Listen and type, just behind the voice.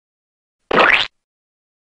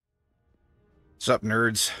What's up,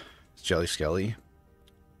 nerds? It's Jelly Skelly.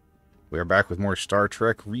 We are back with more Star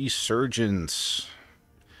Trek Resurgence.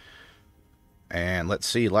 And let's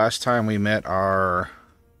see, last time we met our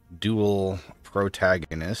dual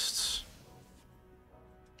protagonists.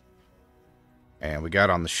 And we got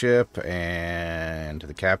on the ship, and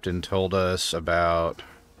the captain told us about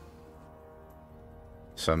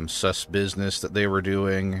some sus business that they were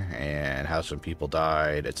doing, and how some people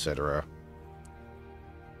died, etc.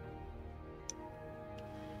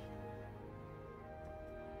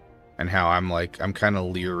 And how I'm kind of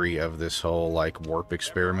leery of this whole, warp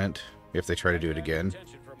experiment, if they try to do it again.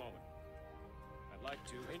 Attention for a moment. I'd like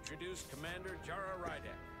to introduce Commander Jara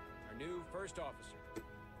Rydek, our new first officer.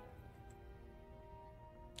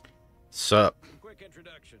 Sup? Some quick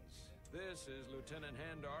introductions. This is Lieutenant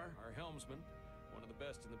Handar, our helmsman, one of the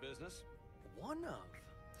best in the business. One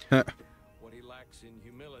of? What he lacks in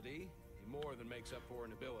humility, he more than makes up for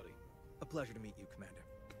in ability. A pleasure to meet you, Commander.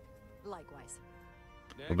 Likewise.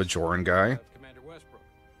 A Bajoran guy. Commander Westbrook,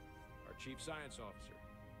 our chief science officer.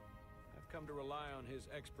 I've come to rely on his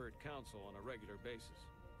expert counsel on a regular basis.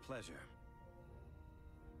 Pleasure.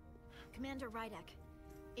 Commander Rydek,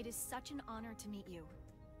 it is such an honor to meet you.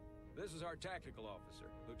 This is our tactical officer,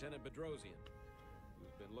 Lieutenant Bedrosian,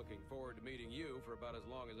 who's been looking forward to meeting you for about as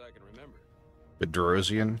long as I can remember.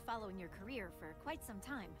 Bedrosian? Following your career for quite some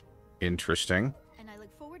time. Interesting. And I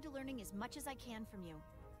look forward to learning as much as I can from you.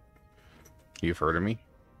 You've heard of me?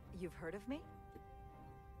 You've heard of me?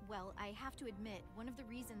 Well, I have to admit, one of the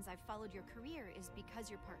reasons I've followed your career is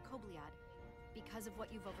because you're part Kobliad. Because of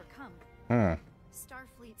what you've overcome.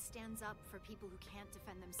 Starfleet stands up for people who can't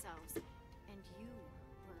defend themselves. And you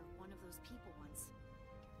were one of those people once.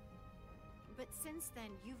 But since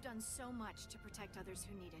then, you've done so much to protect others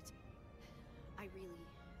who need it. I really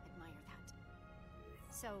admire that.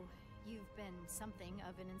 So, you've been something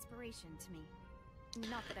of an inspiration to me.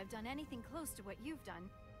 Not that I've done anything close to what you've done,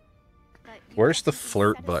 but where's the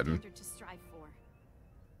flirt button? To strive for.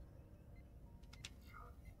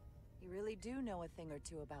 You really do know a thing or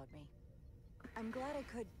two about me. I'm glad I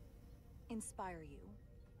could inspire you,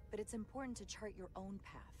 but it's important to chart your own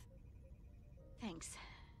path. Thanks.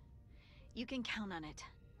 You can count on it.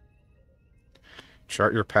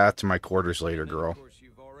 Chart your path to my quarters later, girl. Of course,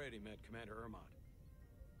 you've already met Commander Ermont.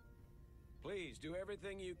 Please do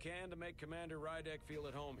everything you can to make Commander Rydek feel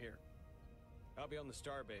at home here. I'll be on the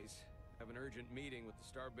starbase. Have an urgent meeting with the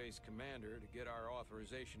starbase commander to get our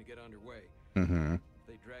authorization to get underway. If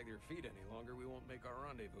they drag their feet any longer, we won't make our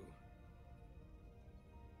rendezvous.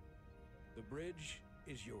 The bridge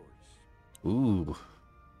is yours. Ooh.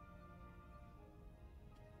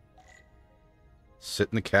 Sit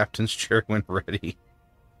in the captain's chair when ready.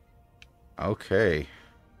 Okay.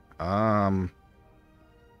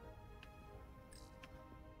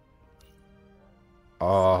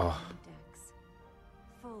 Oh. Decks,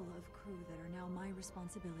 full of crew that are now my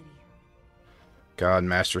responsibility. God,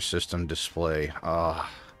 Master System display. Ah.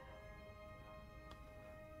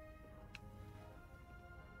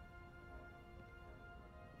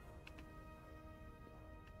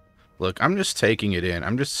 Look, I'm just taking it in.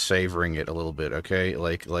 I'm just savoring it a little bit, okay?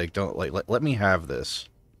 Let me have this.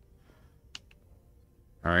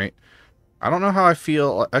 All right. I don't know how I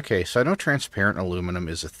feel. Okay, so I know transparent aluminum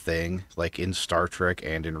is a thing, like in Star Trek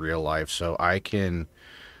and in real life, so I can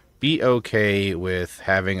be okay with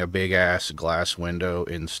having a big-ass glass window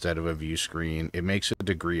instead of a view screen. It makes a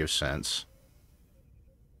degree of sense.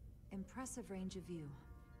 Impressive range of view.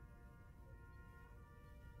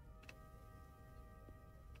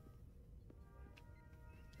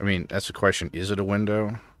 I mean, that's the question. Is it a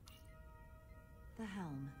window? The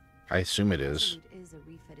helm. I assume it is. It is a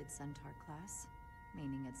refitted Centaur class,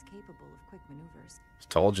 meaning it's capable of quick maneuvers.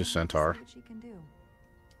 Told you, Centaur. See what she can do.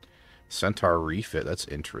 Centaur refit. That's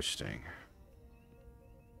interesting.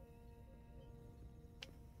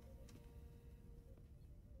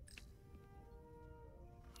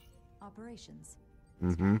 Operations.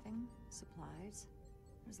 Mm-hmm. Staffing, supplies.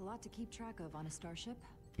 There's a lot to keep track of on a starship.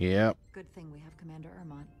 Yep. Good thing we have Commander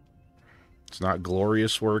Ermont. It's not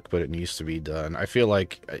glorious work, but it needs to be done. I feel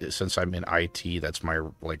like since I'm in IT, that's my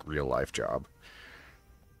real life job.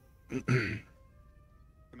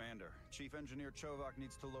 Commander, Chief Engineer Chovak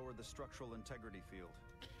needs to lower the structural integrity field.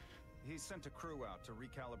 He's sent a crew out to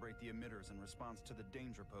recalibrate the emitters in response to the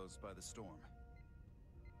danger posed by the storm.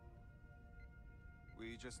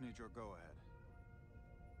 We just need your go-ahead.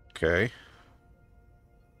 Okay.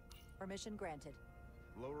 Permission granted.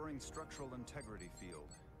 Lowering structural integrity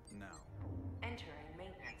field, now. Entering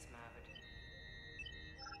maintenance mode.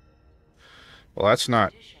 Well, that's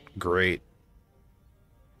not great.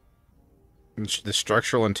 The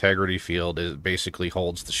structural integrity field basically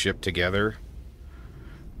holds the ship together.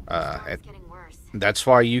 That's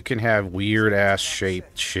why you can have weird-ass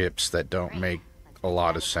shaped ships that don't make a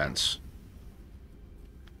lot of sense.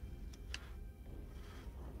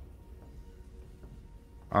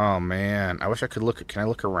 Oh, man. I wish I could look... Can I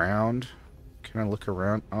look around? Can I look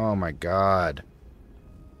around? Oh, my God.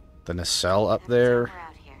 The nacelle up there?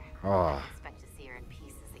 Oh.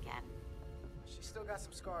 She's still got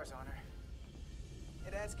some scars on her.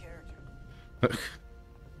 It adds character.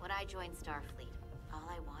 When I joined Starfleet, all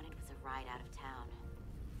I wanted was a ride out of town.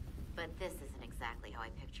 But this isn't exactly how I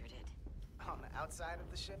pictured it. On the outside of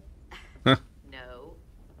the ship? No.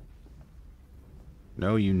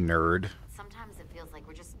 No, you nerd. Sometimes it feels like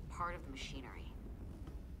we're just part of the machinery.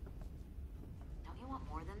 Don't you want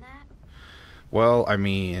more than that? Well, I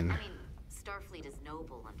mean, Starfleet is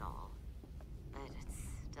noble and all, but it's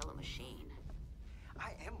still a machine.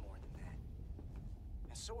 I am more than that.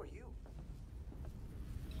 And so are you.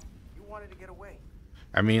 You wanted to get away.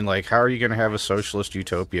 I mean, like, how are you going to have a socialist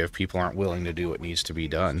utopia if people aren't willing to do what needs to be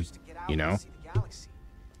done? You know? I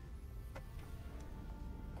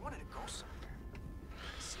wanted to go somewhere.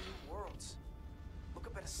 See new worlds. Look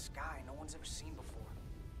up at a sky no one's ever seen before.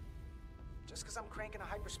 Just because I'm cranking a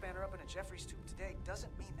hyperspanner up in a Jeffries tube today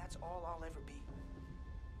doesn't mean that's all I'll ever be.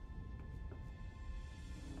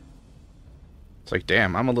 It's like,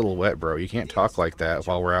 damn, I'm a little wet, bro. You can't talk like that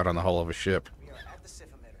while we're out on the hull of a ship. We are at the SIF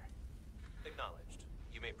emitter. Acknowledged.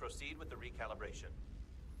 You may proceed with the recalibration.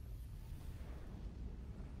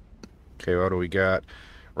 Okay, what do we got?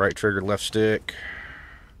 Right trigger, left stick.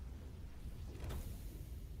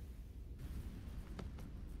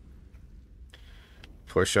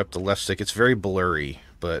 Push up the left stick. It's very blurry,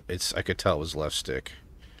 but I could tell it was left stick.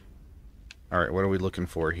 Alright, what are we looking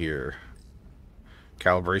for here?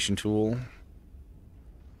 Calibration tool.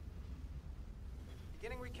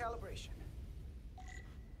 Beginning recalibration.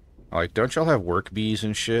 Like, don't y'all have work bees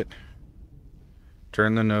and shit?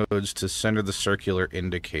 Turn the nodes to center the circular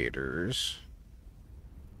indicators.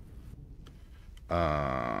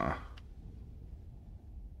 Careful.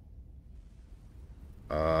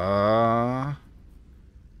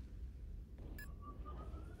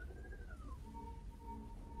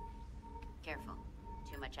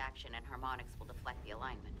 Too much action and harmonics will deflect the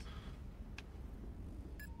alignment.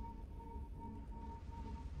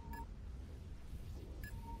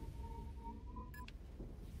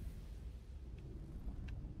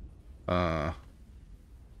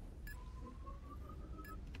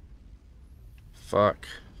 Fuck.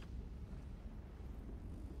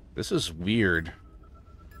 This is weird.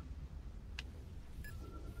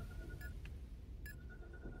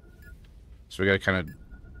 So we gotta kind of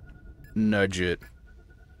nudge it.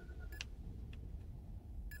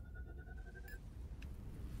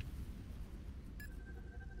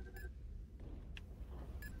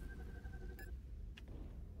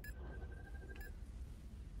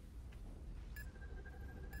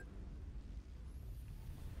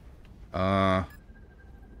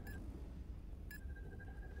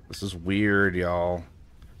 This is weird, y'all.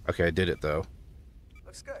 Okay, I did it, though.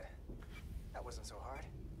 Looks good. That wasn't so hard.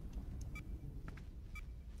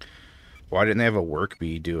 Why didn't they have a work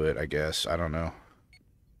bee do it, I guess? I don't know.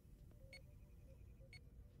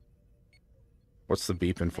 What's the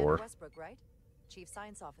beeping for? Westbrook, right? Chief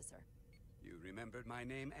Science Officer. You remembered my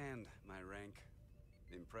name and my rank.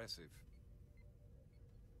 Impressive.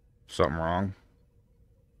 Something wrong?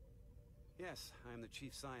 Yes, I am the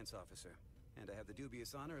Chief Science Officer, and I have the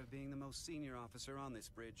dubious honor of being the most senior officer on this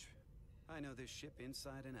bridge. I know this ship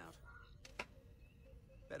inside and out.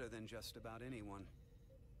 Better than just about anyone.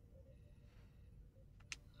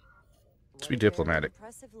 Let's be diplomatic.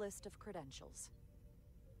 Impressive list of credentials.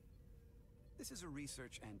 This is a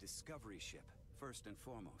research and discovery ship, first and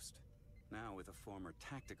foremost. Now with a former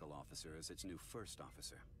tactical officer as its new first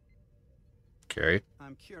officer. Okay.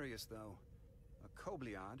 I'm curious, though. A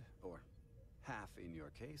Kobliad, or half in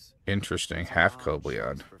your case. Interesting. is an Half odd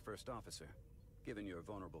Kobliad. choice for first officer, given your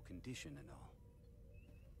vulnerable condition and all.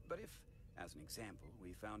 But if, as an example,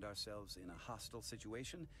 we found ourselves in a hostile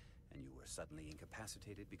situation, and you were suddenly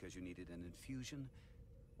incapacitated because you needed an infusion,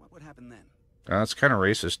 what would happen then? That's kind of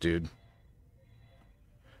racist, dude.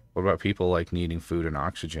 What about people like needing food and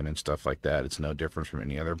oxygen and stuff like that? It's no different from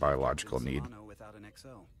any other biological need. Without an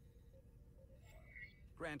XO.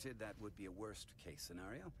 Granted, that would be a worst-case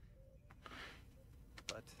scenario,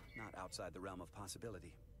 but not outside the realm of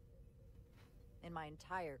possibility. In my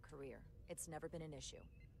entire career, it's never been an issue,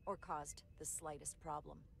 or caused the slightest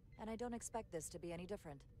problem. And I don't expect this to be any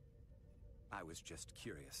different. I was just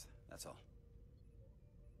curious, that's all.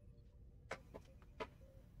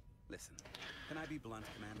 Listen, Can I be blunt,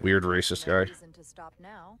 Commander? Weird racist guy. Reason to stop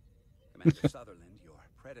now. Commander Sutherland, your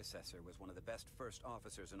predecessor, was one of the best first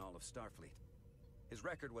officers in all of Starfleet. His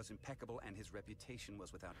record was impeccable, and his reputation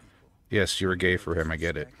was without equal. Yes, you were gay for him. I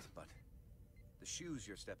get it. But the shoes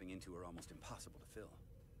you're stepping into are almost impossible to fill.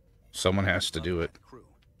 Someone has to do it. Crew.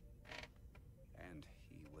 And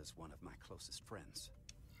he was one of my closest friends.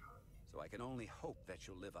 So I can only hope that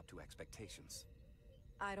you'll live up to expectations.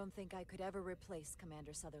 I don't think I could ever replace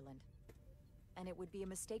Commander Sutherland. And it would be a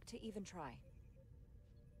mistake to even try.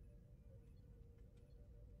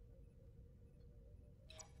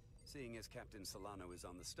 Seeing as Captain Solano is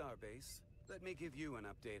on the starbase, let me give you an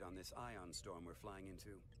update on this ion storm we're flying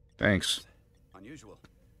into. Thanks. Unusual.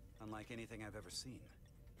 Unlike anything I've ever seen.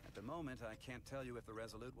 At the moment, I can't tell you if the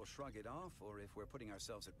Resolute will shrug it off or if we're putting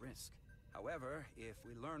ourselves at risk. However, if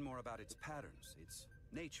we learn more about its patterns, its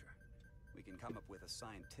nature, we can come up with a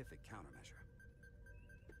scientific countermeasure.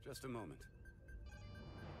 Just a moment.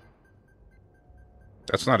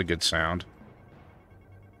 That's not a good sound.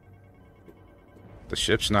 The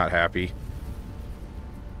ship's not happy.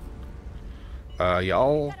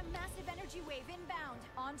 Y'all... Got a massive energy wave inbound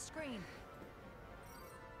on screen.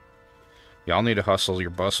 Y'all need to hustle your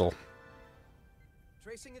bustle.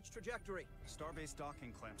 Tracing its trajectory. Starbase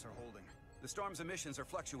docking clamps are holding. The storm's emissions are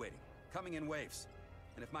fluctuating, coming in waves.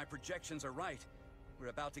 And if my projections are right, we're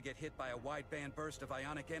about to get hit by a wide-band burst of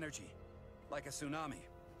ionic energy, like a tsunami.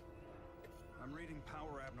 I'm reading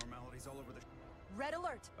power abnormalities all over the... Red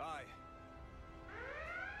alert! Aye.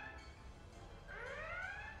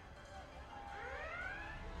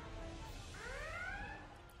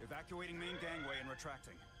 Evacuating main gangway and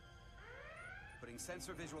retracting. Putting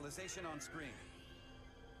sensor visualization on screen.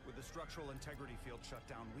 With the structural integrity field shut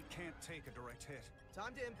down, we can't take a direct hit.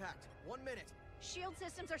 Time to impact. 1 minute. Shield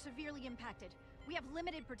systems are severely impacted. We have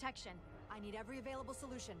limited protection. I need every available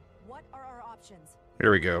solution. What are our options?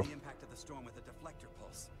 Here we go. The impact of the storm with a deflector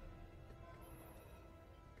pulse.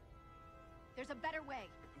 There's a better way.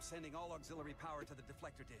 I'm sending all auxiliary power to the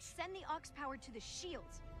deflector dish. Send the aux power to the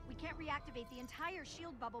shields. We can't reactivate the entire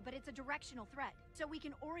shield bubble, but it's a directional threat. So we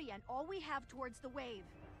can orient all we have towards the wave.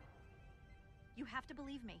 You have to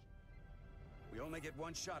believe me. We only get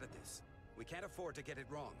one shot at this. We can't afford to get it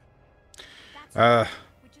wrong. That's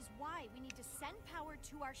which is why we need to send power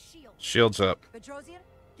to our shields. Shields up. Petrosian,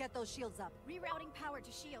 get those shields up. Rerouting power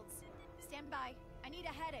to shields. Stand by. I need a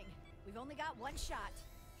heading. We've only got one shot.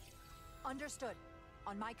 Understood.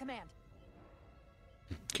 On my command.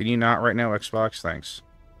 Can you not right now, Xbox? Thanks.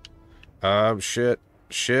 Shit.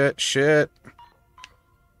 Shit.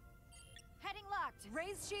 Heading locked.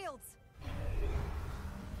 Raise shields.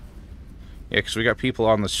 Yeah, because we got people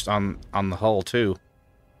on the on the hull too.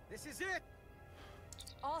 This is it.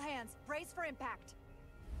 All hands, brace for impact.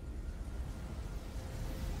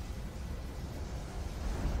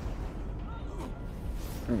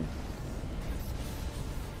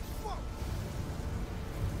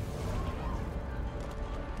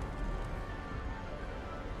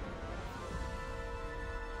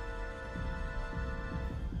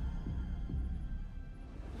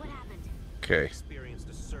 What happened? Okay. Experienced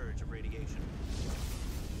a surge of radiation.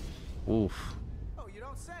 Oof. Oh, you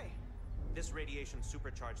don't say. This radiation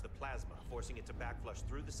supercharged the plasma, forcing it to backflush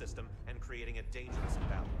through the system and creating a dangerous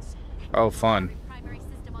imbalance. Oh, fun. Primary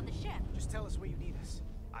system on the ship. Just tell us where you need us.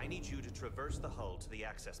 I need you to traverse the hull to the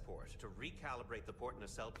access port to recalibrate the port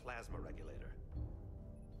nacelle plasma regulator.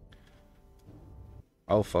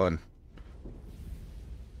 Oh, fun.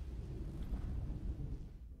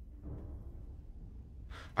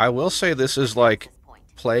 I will say this is like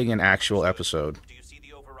playing an actual episode. Do you see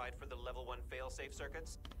the override for the level 1 failsafe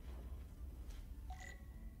circuits?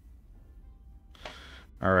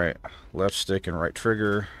 Alright. Left stick and right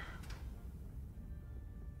trigger.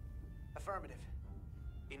 Affirmative.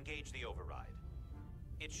 Engage the override.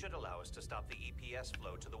 It should allow us to stop the EPS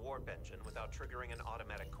flow to the warp engine without triggering an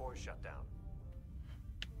automatic core shutdown.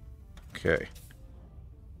 Okay.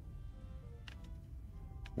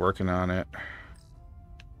 Working on it.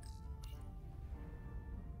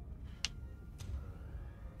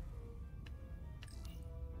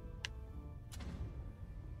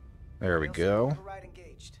 There we go. Override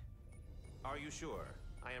engaged. Are you sure?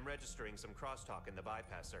 I am registering some crosstalk in the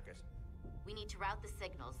bypass circuit. We need to route the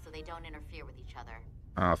signals so they don't interfere with each other.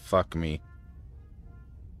 Oh, fuck me.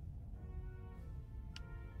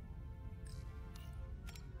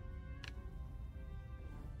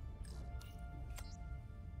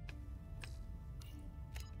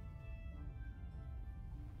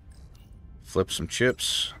 Flip some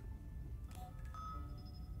chips.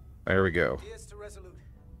 There we go. Here's to Resolute.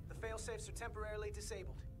 The failsafes are temporarily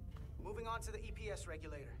disabled. Moving on to the EPS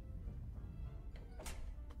regulator.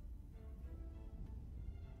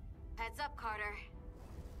 Heads up, Carter.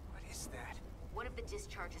 What is that? One of the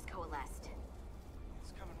discharges coalesced.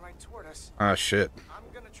 It's coming right toward us. Ah, shit.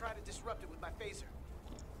 I'm gonna try to disrupt it with my phaser.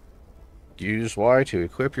 Use Y to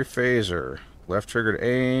equip your phaser. Left trigger to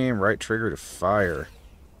aim, right trigger to fire.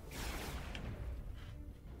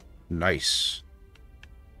 Nice.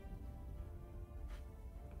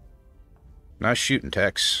 Nice shooting,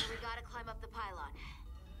 Tex. We gotta climb up the pylon.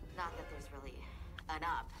 Not that there's really an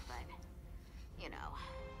up, but you know.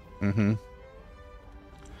 Mm-hmm.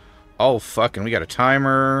 Oh, fucking, we got a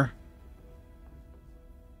timer.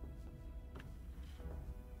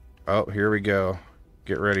 Oh, here we go.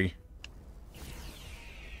 Get ready.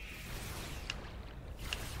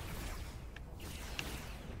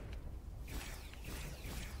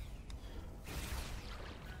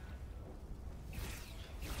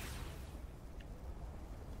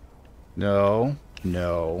 No,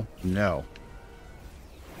 no, no.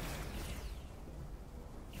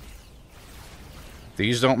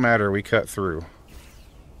 These don't matter, we cut through.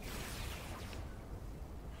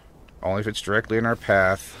 Only if it's directly in our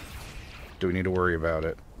path do we need to worry about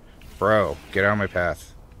it. Bro, get out of my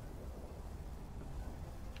path.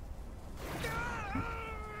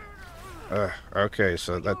 Okay,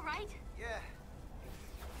 so that... All right? Yeah.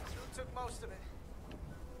 Suit took most of it.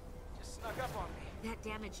 Just snuck up on me. That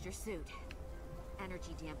damaged your suit.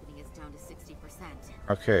 Energy dampening is down to 60%.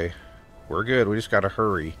 Okay, we're good, we just gotta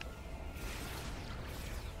hurry.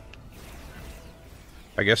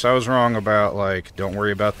 I guess I was wrong about, like, don't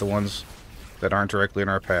worry about the ones that aren't directly in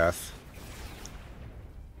our path.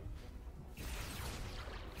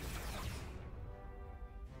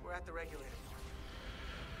 We're at the regulator.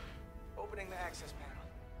 Opening the access panel.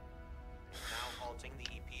 Now halting the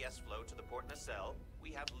EPS flow to the port nacelle.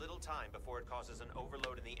 We have little time before it causes an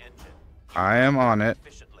overload in the engine. I am on it.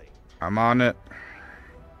 Efficiently. I'm on it.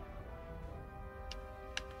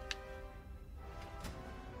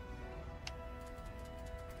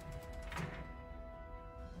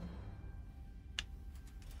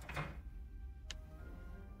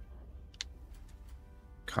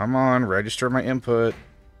 Come on, register my input.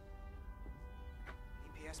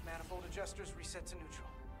 EPS manifold adjusters reset to neutral.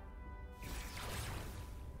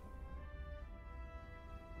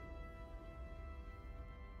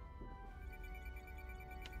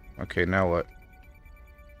 Okay, now what?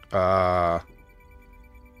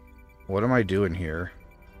 What am I doing here?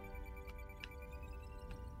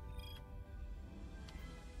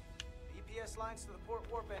 The EPS lines to the port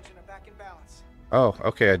warp engine are back in balance. Oh,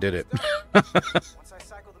 okay, I did it. Once I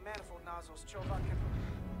cycle the manifold nozzles, Chovak can...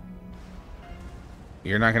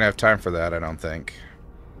 You're not gonna have time for that, I don't think.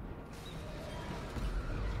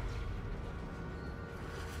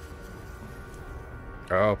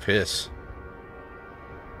 Oh, piss.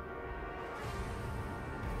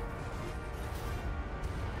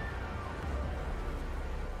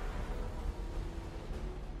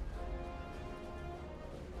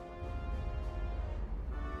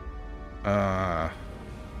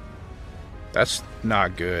 That's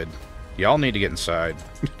not good. Y'all need to get inside.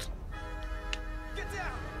 Get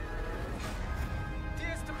down!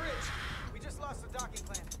 Tears to bridge. We just lost the docking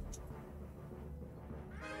clamp.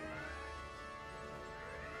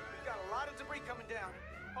 We've got a lot of debris coming down.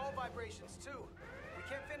 Hull vibrations, too. We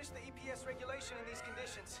can't finish the EPS regulation in these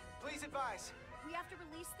conditions. Please advise. We have to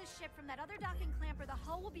release the ship from that other docking clamp or the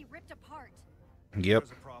hull will be ripped apart. Yep.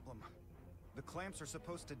 There's a problem. The clamps are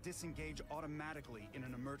supposed to disengage automatically in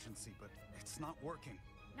an emergency, but it's not working.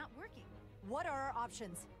 Not working. What are our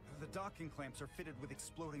options? The docking clamps are fitted with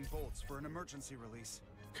exploding bolts for an emergency release.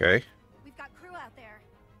 Okay. We've got crew out there.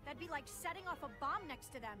 That'd be like setting off a bomb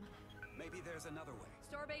next to them. Maybe there's another way.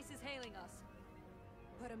 Starbase is hailing us.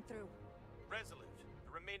 Put him through. Resolute.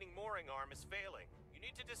 The remaining mooring arm is failing. You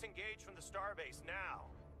need to disengage from the starbase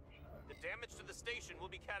now. The damage to the station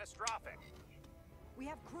will be catastrophic. We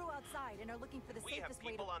have crew outside and are looking for the We have safest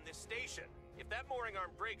way to... people on this station. If that mooring arm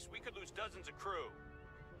breaks, we could lose dozens of crew.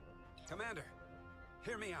 Commander,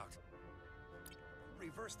 hear me out.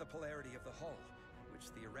 Reverse the polarity of the hull, which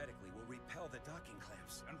theoretically will repel the docking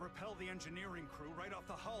clamps. And repel the engineering crew right off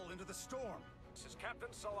the hull into the storm. This is Captain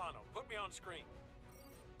Solano. Put me on screen.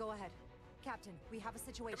 Go ahead. Captain, we have a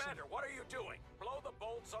situation. Commander, what are you doing? Blow the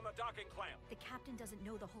bolts on the docking clamp. The captain doesn't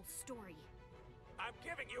know the whole story. I'm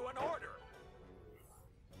giving you an order.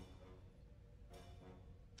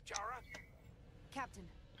 Chara? Captain,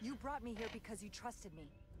 you brought me here because you trusted me.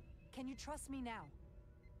 Can you trust me now?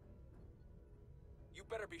 You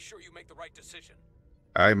better be sure you make the right decision.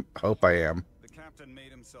 I hope I am. The captain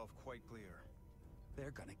made himself quite clear.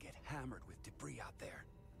 They're gonna get hammered with debris out there.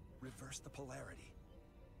 Reverse the polarity.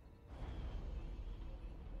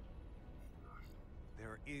 There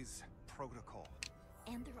is protocol.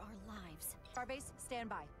 And there are lives. Starbase, stand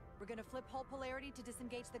by. We're gonna flip hull polarity to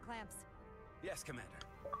disengage the clamps. Yes, Commander.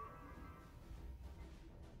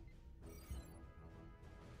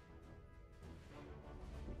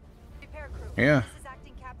 Repair crew. Yeah. This is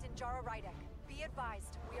Acting Captain Jara Rydek. Be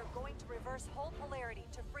advised, we are going to reverse hull polarity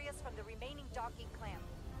to free us from the remaining docking clamp.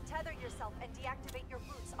 Tether yourself and deactivate your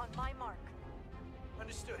boots on my mark.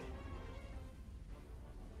 Understood.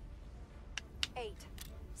 8,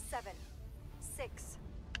 7, 6,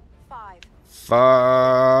 5,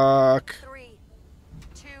 Fuck. 3,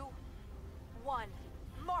 2, 1.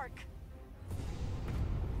 Mark!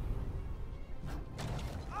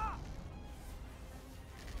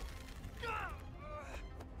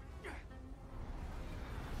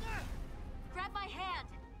 Grab my hand!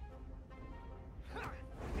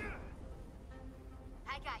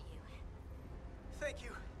 I got you. Thank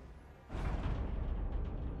you.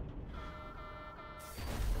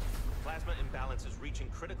 Plasma imbalance is reaching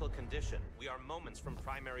critical condition. We are moments from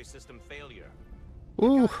primary system failure.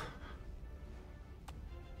 Ooh.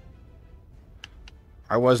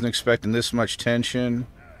 I wasn't expecting this much tension.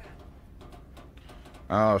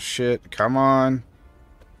 Oh shit, come on.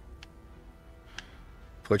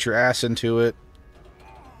 Put your ass into it.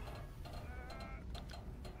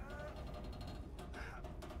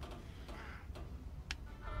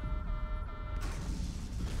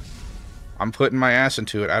 I'm putting my ass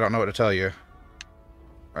into it. I don't know what to tell you.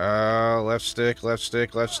 Left stick, left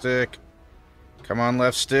stick, left stick. Come on,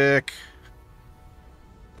 left stick.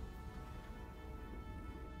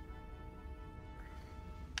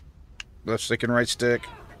 Left stick and right stick.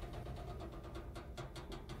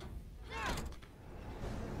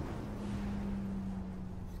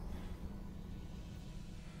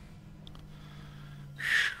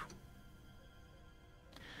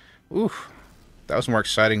 Oof. That was more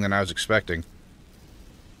exciting than I was expecting.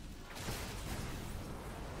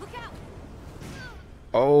 Look out!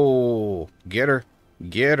 Oh, get her.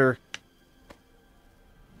 Get her.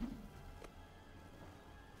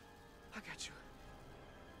 I got you.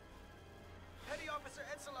 Petty Officer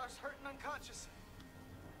Edselar's hurt and unconscious.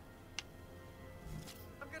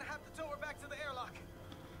 I'm gonna have to tow her back to the airlock.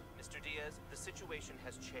 Mr. Diaz, the situation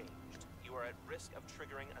has changed. You are at risk of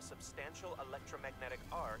triggering a substantial electromagnetic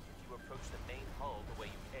arc if you approach the main hull the way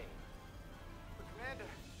you came. But Commander,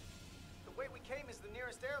 the way we came is the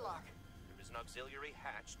nearest airlock. There is an auxiliary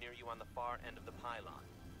hatch near you on the far end of the pylon.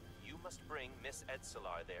 You must bring Miss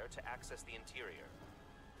Edselar there to access the interior.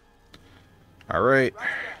 All right. Roger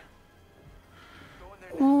that. Go in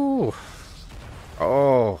there now. Ooh.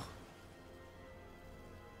 Oh.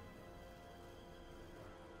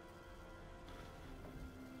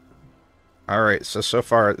 All right. So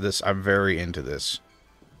far this I'm very into this.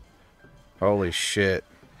 Holy shit.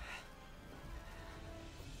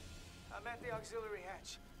 I'm at the auxiliary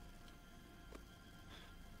hatch.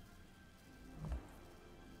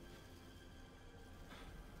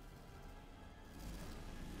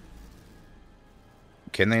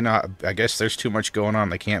 Can they not? I guess there's too much going on.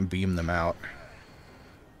 They can't beam them out.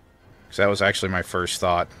 Because that was actually my first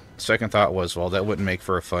thought. Second thought was, well, that wouldn't make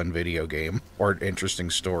for a fun video game or an interesting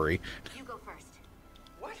story. You go first.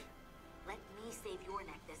 What? Let me save your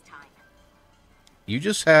neck this time. You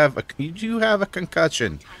do have a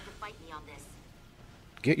concussion. Time to fight me on this.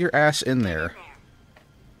 Get your ass in there.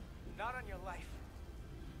 Not on your life.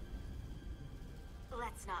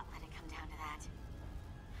 Let's not let it come down to that.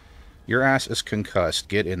 Your ass is concussed.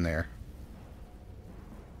 Get in there.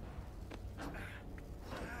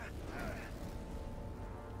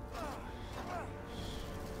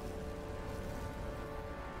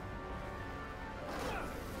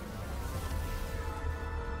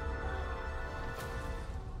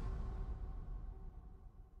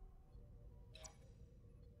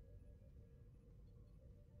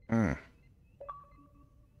 Hmm.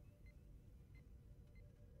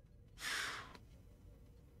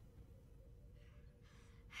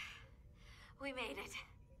 We made it.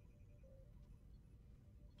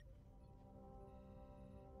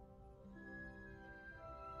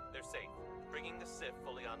 They're safe, bringing the SIF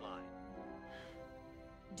fully online.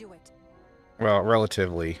 Do it. Well,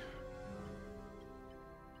 relatively.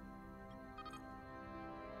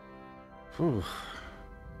 Whew.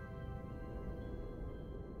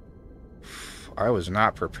 I was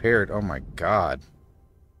not prepared. Oh my god.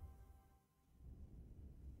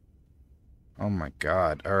 Oh my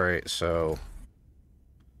god. Alright, so...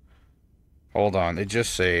 Hold on, it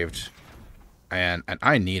just saved. And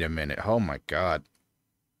I need a minute. Oh my god.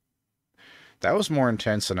 That was more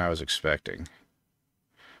intense than I was expecting.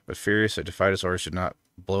 But furious that defied his orders did not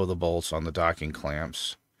blow the bolts on the docking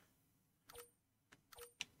clamps.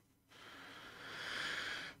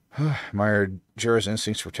 Admired Jara's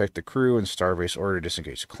instincts to protect the crew and Starbase order to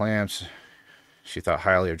disengage the clamps. She thought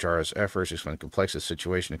highly of Jara's efforts, explained the complex of the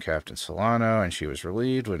situation to Captain Solano, and she was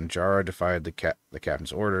relieved when Jara defied the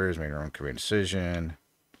captain's orders, made her own command decision.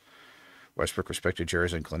 Westbrook respected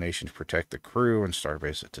Jara's inclination to protect the crew and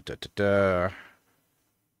Starbase.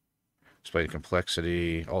 Explained the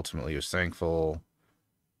complexity. Ultimately, he was thankful.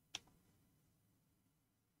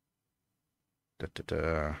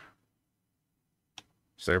 So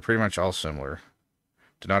they're pretty much all similar.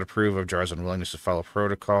 Did not approve of Jara's unwillingness to follow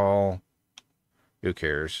protocol. Who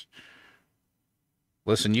cares?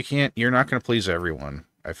 Listen, you're not going to please everyone,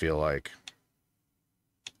 I feel like.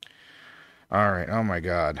 Alright, oh my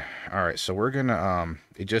god. Alright, so we're gonna,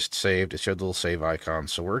 it just saved, it showed the little save icon,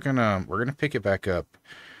 so we're gonna pick it back up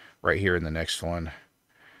right here in the next one.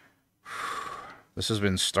 This has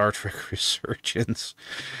been Star Trek Resurgence.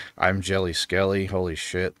 I'm Jelly Skelly. Holy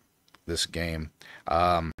shit, this game.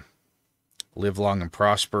 Live long and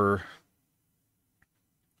prosper.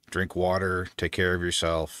 Drink water. Take care of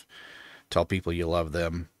yourself. Tell people you love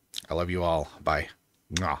them. I love you all. Bye.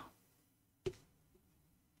 Mwah.